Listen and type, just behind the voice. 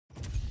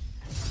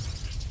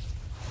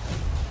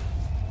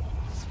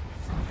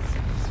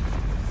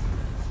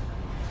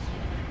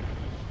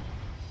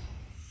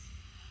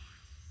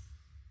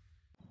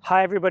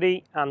Hi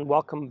everybody and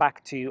welcome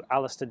back to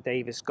Alistair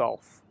Davies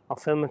Golf. I'm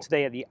filming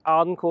today at the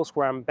Arden course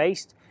where I'm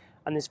based,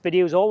 and this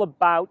video is all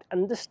about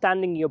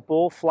understanding your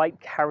ball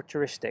flight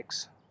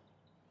characteristics.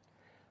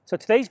 So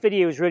today's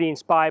video is really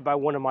inspired by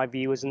one of my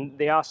viewers, and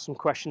they asked some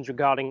questions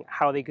regarding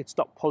how they could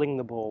stop pulling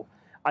the ball,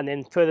 and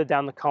then further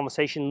down the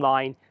conversation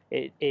line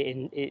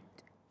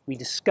we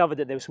discovered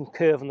that there was some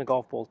curve on the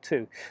golf ball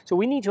too. So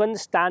we need to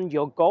understand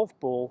your golf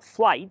ball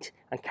flight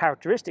and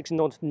characteristics in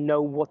order to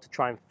know what to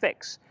try and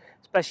fix,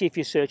 especially if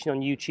you're searching on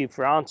YouTube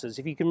for answers.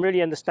 If you can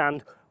really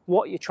understand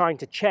what you're trying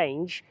to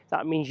change,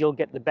 that means you'll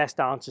get the best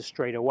answers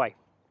straight away.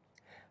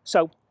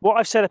 So what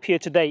I've set up here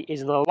today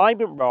is an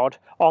alignment rod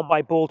on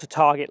my ball to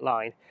target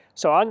line.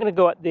 So I'm going to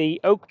go at the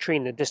oak tree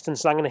in the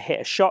distance, and I'm going to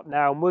hit a shot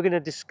now, and we're going to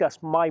discuss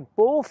my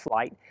ball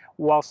flight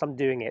whilst I'm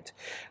doing it.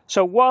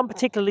 So what I'm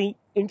particularly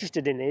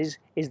interested in is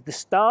the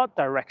start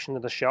direction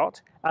of the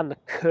shot and the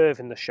curve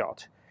in the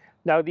shot.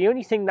 Now the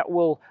only thing that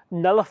will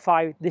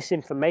nullify this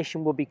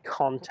information will be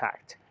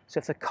contact. So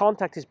if the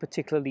contact is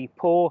particularly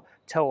poor,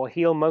 toe or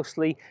heel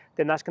mostly,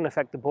 then that's going to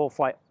affect the ball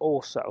flight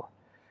also.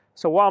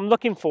 So what I'm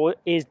looking for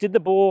is, did the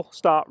ball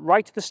start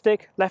right to the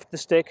stick, left to the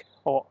stick,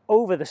 or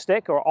over the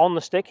stick, or on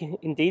the stick,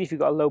 indeed, if you've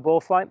got a low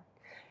ball flight?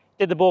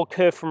 Did the ball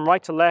curve from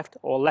right to left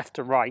or left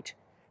to right?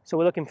 So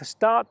we're looking for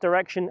start,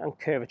 direction, and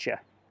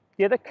curvature.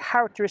 The other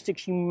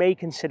characteristics you may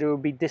consider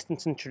would be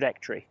distance and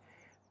trajectory.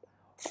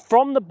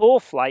 From the ball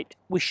flight,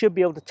 we should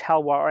be able to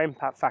tell what our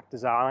impact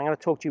factors are. And I'm going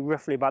to talk to you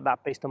roughly about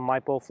that based on my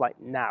ball flight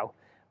now.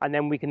 And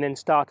then we can then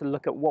start to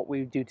look at what we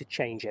would do to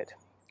change it.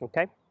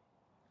 Okay?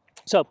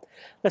 So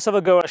let's have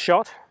a go at a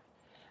shot.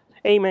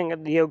 Aiming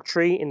at the oak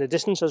tree in the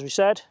distance, as we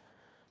said.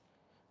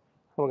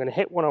 And we're going to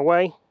hit one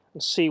away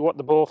and see what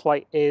the ball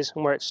flight is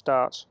and where it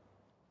starts.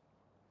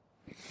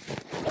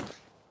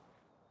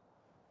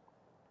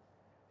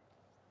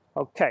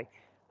 Okay,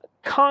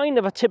 kind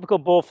of a typical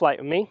ball flight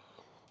with me.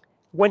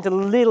 Went a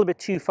little bit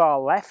too far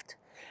left.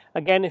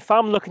 Again, if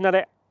I'm looking at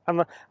it,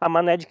 I'm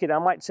uneducated, I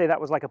might say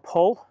that was like a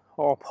pull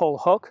or a pull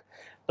hook.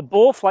 The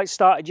ball flight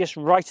started just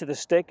right of the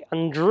stick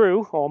and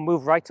drew, or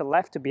moved right to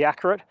left to be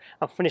accurate,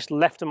 and finished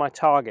left of my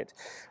target.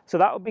 So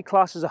that would be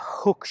classed as a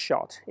hook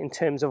shot in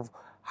terms of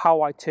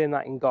how I turn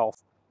that in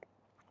golf.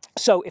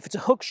 So if it's a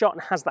hook shot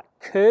and has that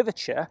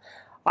curvature,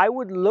 I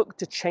would look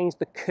to change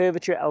the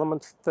curvature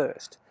element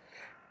first.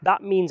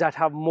 That means I'd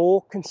have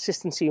more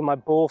consistency in my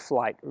ball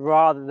flight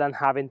rather than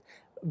having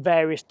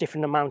various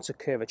different amounts of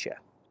curvature.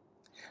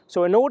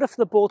 So in order for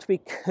the ball to be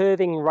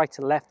curving right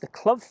to left, the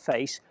club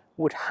face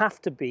would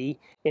have to be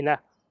in a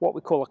what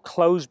we call a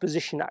closed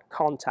position at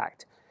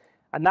contact,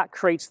 and that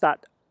creates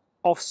that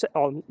offset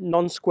or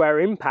non-square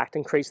impact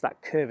and creates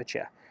that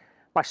curvature.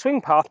 My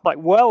swing path might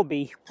well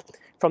be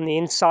from the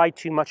inside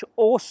too much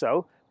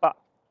also, but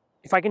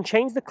if I can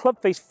change the club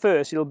face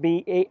first, I'll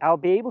be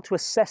able to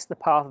assess the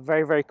path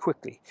very, very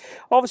quickly.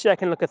 Obviously I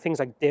can look at things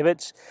like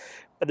divots,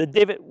 but the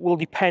divot will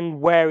depend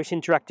where it's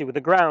interacted with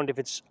the ground, if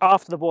it's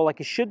after the ball like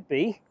it should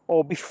be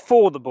or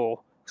before the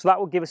ball. So that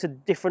will give us a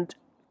different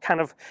kind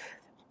of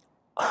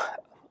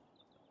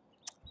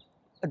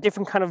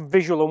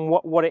visual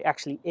on what it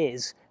actually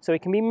is. So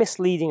it can be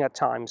misleading at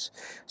times.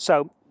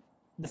 So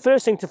the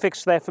first thing to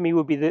fix there for me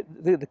would be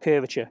the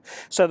curvature.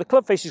 So the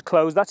club face is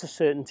closed, that's a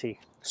certainty.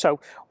 So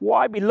what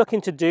I'd be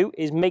looking to do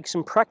is make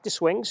some practice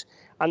swings,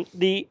 and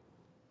the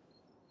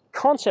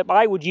concept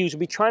I would use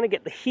would be trying to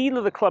get the heel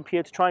of the club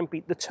here to try and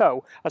beat the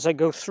toe as I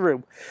go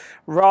through,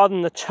 rather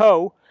than the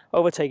toe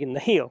overtaking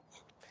the heel.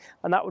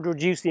 And that would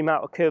reduce the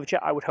amount of curvature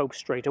I would hope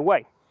straight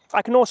away.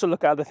 I can also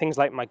look at other things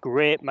like my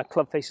grip, my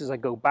club face as I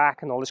go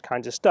back, and all this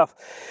kinds of stuff.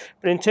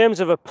 But in terms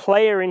of a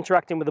player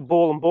interacting with the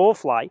ball and ball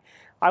flight,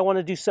 I want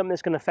to do something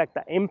that's going to affect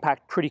that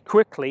impact pretty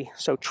quickly.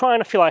 So trying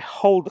to feel I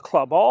hold the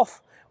club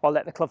off or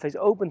let the club face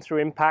open through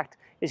impact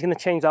is going to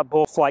change that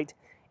ball flight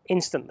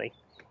instantly.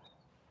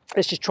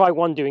 Let's just try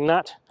one doing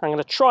that. I'm going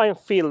to try and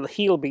feel the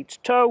heel beats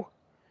toe.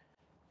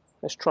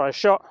 Let's try a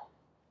shot.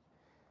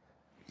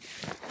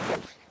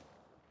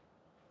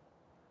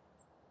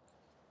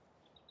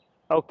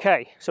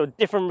 Okay, so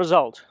different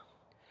result.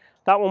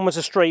 That one was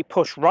a straight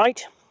push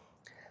right.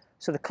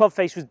 So the club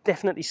face was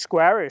definitely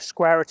squarer,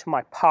 squarer to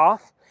my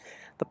path.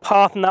 The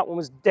path in that one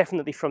was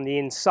definitely from the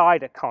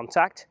inside at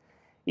contact.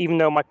 Even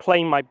though my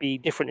plane might be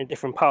different in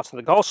different parts of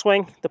the golf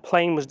swing, the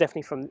path was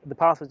definitely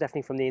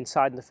from the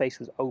inside and the face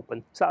was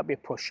open. So that would be a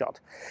push shot.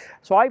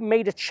 So I've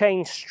made a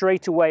change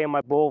straight away in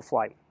my ball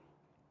flight.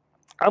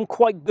 I'm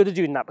quite good at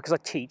doing that because I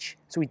teach,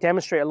 so we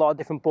demonstrate a lot of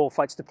different ball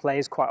flights to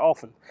players quite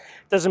often.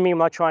 Doesn't mean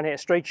when I try and hit a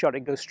straight shot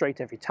it goes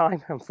straight every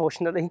time,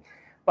 unfortunately,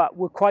 but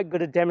we're quite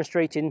good at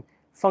demonstrating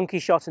funky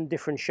shots and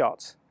different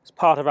shots. It's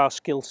part of our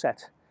skill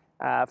set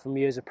from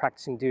years of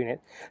practicing doing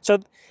it. So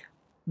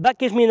that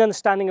gives me an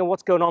understanding of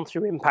what's going on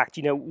through impact,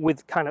 you know,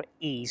 with kind of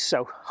ease.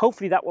 So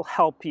hopefully that will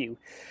help you.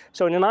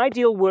 So in an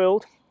ideal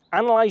world,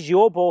 analyze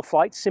your ball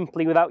flight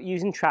simply without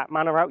using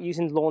Trackman or without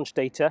using launch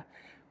data.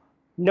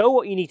 Know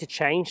what you need to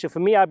change. So for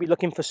me, I'd be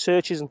looking for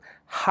searches on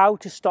how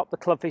to stop the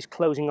club face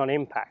closing on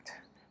impact.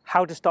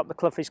 how to stop the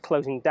club face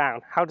closing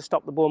down, how to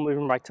stop the ball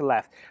moving right to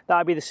left. That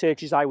would be the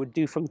searches I would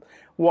do from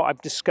what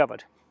I've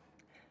discovered.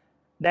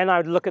 Then I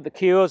would look at the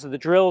cures, or the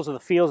drills, or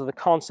the feels, or the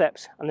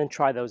concepts, and then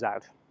try those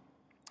out.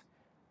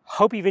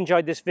 Hope you've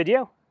enjoyed this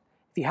video.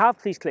 If you have,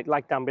 please click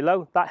like down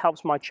below. That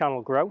helps my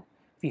channel grow.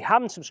 If you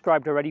haven't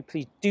subscribed already,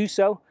 please do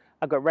so.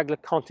 I've got regular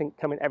content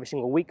coming every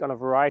single week on a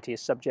variety of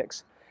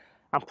subjects.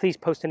 And please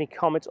post any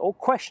comments or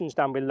questions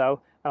down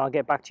below, and I'll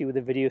get back to you with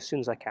a video as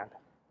soon as I can.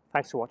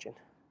 Thanks for watching.